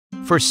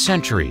For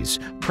centuries,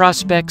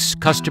 prospects,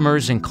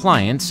 customers, and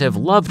clients have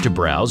loved to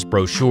browse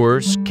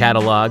brochures,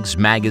 catalogs,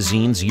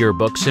 magazines,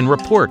 yearbooks, and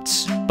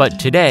reports. But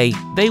today,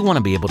 they want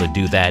to be able to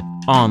do that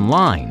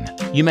online.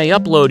 You may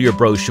upload your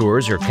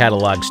brochures or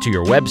catalogs to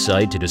your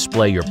website to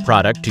display your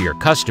product to your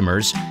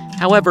customers.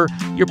 However,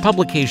 your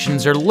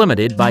publications are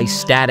limited by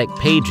static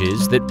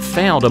pages that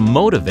fail to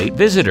motivate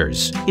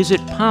visitors. Is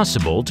it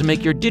possible to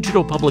make your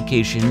digital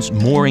publications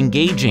more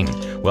engaging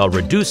while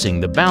reducing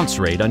the bounce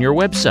rate on your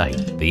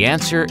website? The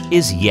answer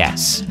is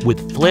yes,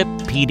 with Flip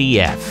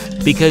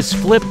PDF. Because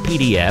Flip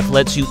PDF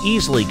lets you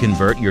easily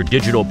convert your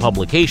digital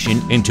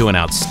publication into an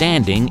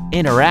outstanding,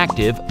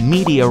 interactive,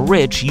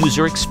 media-rich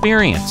user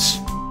experience.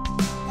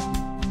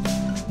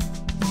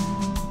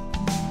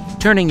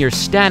 Turning your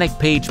static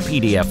page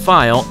PDF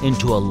file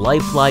into a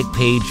lifelike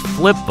page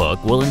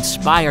flipbook will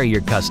inspire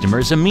your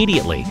customers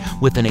immediately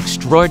with an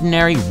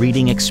extraordinary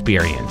reading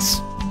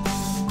experience.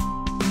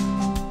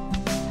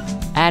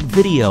 Add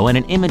video and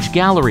an image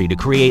gallery to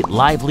create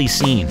lively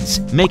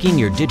scenes, making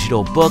your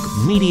digital book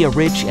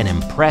media-rich and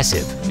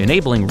impressive,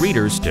 enabling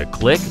readers to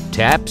click,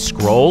 tap,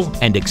 scroll,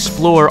 and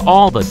explore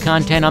all the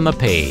content on the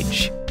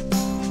page.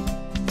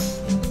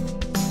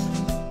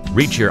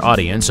 Reach your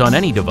audience on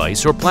any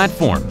device or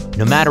platform,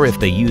 no matter if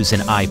they use an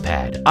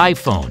iPad,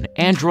 iPhone,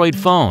 Android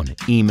phone,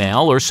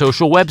 email, or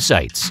social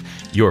websites.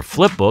 Your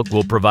Flipbook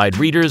will provide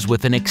readers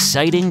with an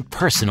exciting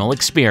personal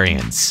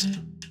experience.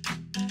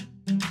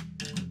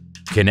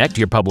 Connect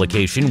your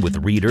publication with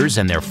readers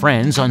and their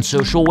friends on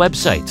social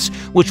websites,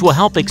 which will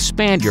help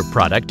expand your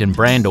product and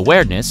brand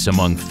awareness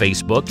among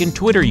Facebook and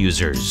Twitter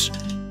users.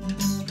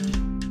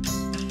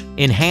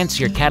 Enhance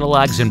your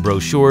catalogs and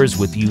brochures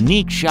with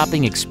unique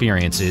shopping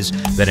experiences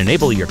that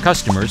enable your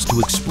customers to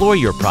explore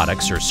your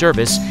products or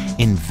service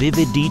in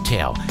vivid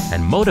detail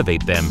and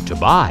motivate them to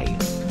buy.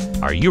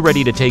 Are you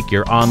ready to take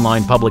your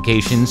online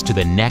publications to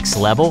the next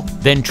level?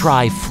 Then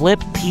try Flip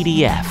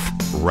PDF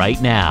right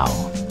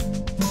now.